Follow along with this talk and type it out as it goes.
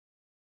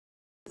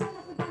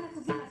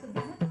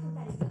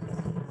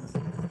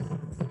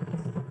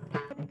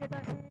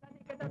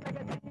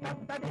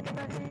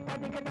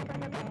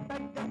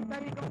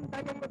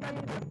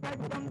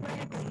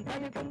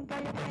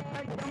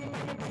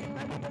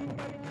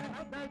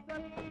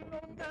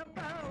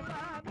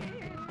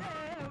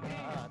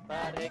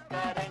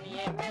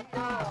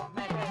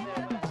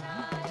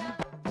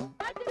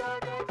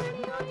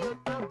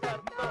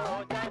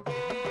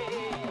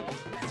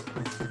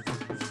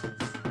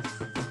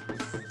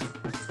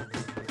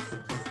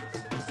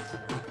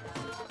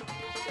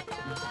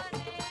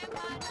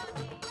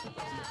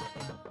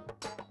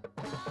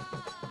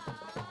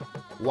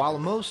While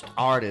most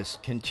artists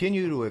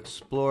continue to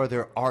explore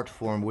their art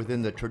form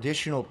within the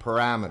traditional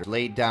parameters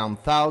laid down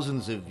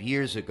thousands of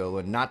years ago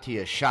in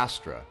Natya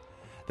Shastra,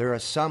 there are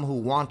some who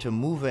want to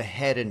move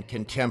ahead and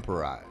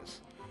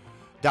contemporize.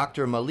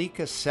 Dr.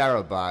 Mallika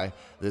Sarabhai,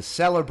 the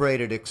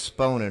celebrated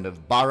exponent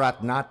of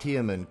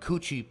Bharatnatyam and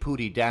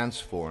Kuchipudi dance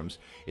forms,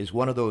 is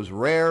one of those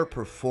rare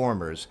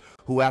performers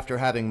who, after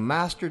having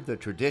mastered the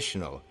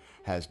traditional,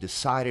 has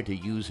decided to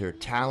use her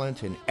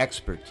talent and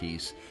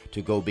expertise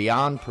to go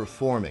beyond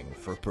performing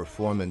for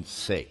performance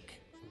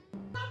sake.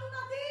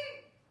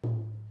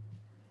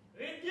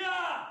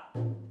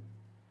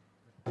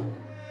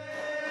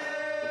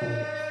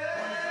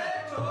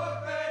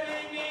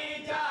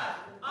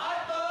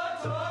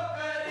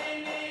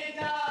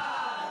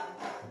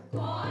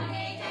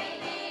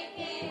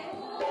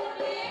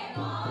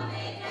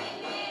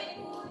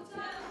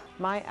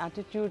 My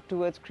attitude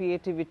towards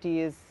creativity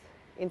is,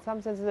 in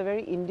some senses, a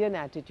very Indian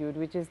attitude,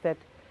 which is that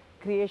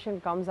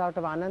creation comes out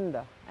of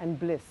ananda and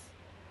bliss,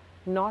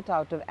 not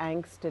out of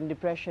angst and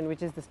depression,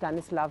 which is the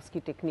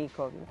Stanislavski technique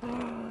of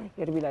you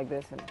have to be like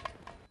this.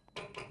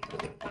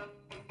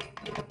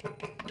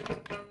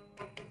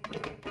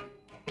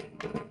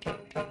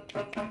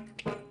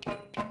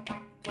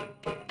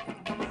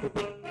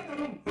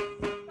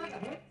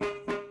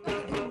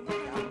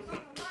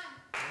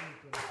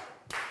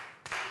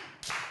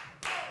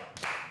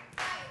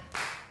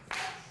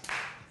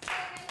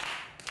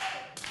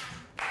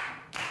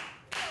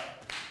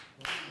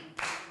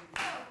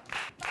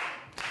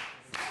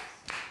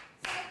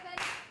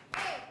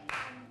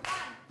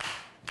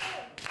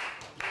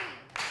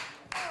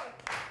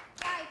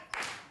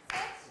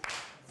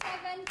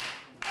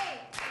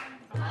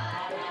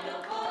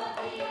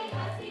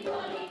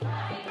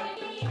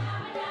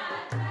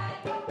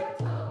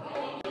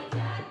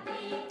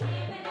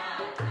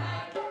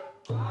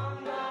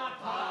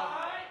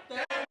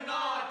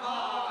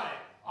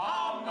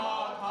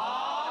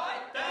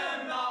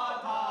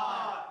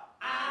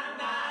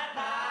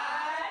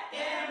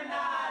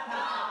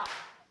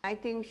 I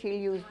think she'll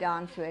use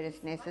dance where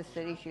it's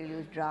necessary, she'll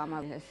use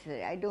drama where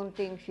necessary. I don't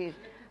think she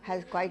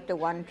has quite the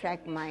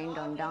one-track mind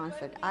on dance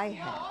that I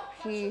have.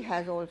 She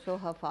has also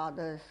her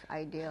father's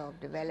idea of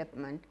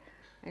development.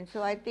 And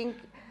so I think,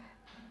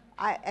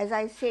 as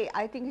I say,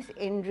 I think it's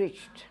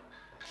enriched.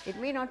 It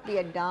may not be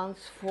a dance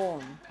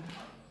form,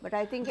 but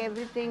I think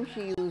everything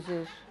she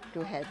uses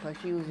to help her.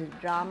 She uses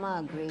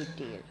drama a great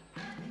deal,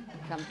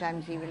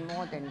 sometimes even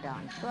more than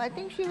dance. So I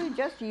think she will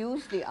just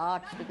use the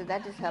arts because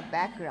that is her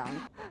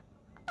background.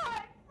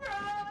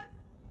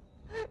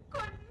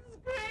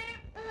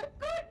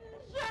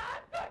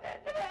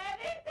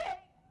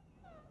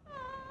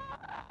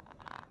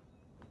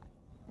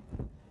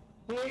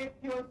 If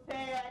you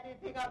say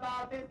anything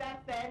about this,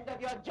 that's the end of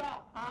your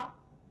job, huh?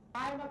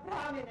 I'm a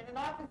Brahmin and an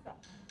officer.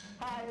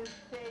 I'll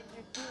say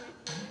you do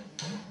it.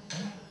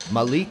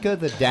 Mallika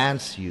the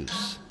dance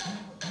use.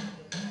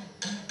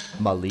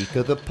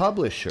 Mallika the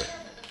publisher.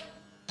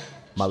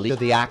 Mallika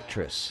the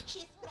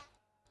actress.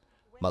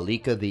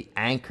 Mallika the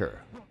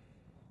anchor.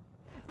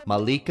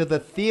 Mallika the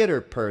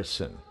theater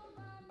person.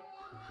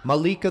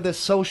 Mallika the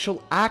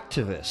social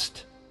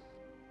activist.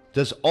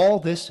 Does all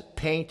this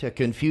paint a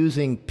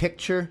confusing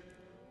picture?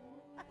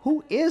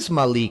 Who is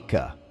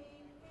Mallika?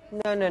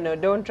 No,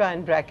 don't try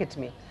and bracket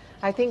me.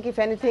 I think, if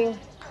anything,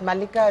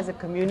 Mallika is a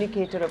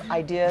communicator of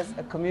ideas,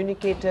 a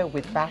communicator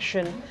with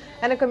passion,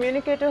 and a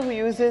communicator who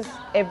uses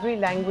every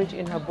language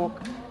in her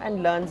book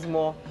and learns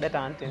more that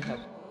aren't in her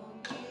book.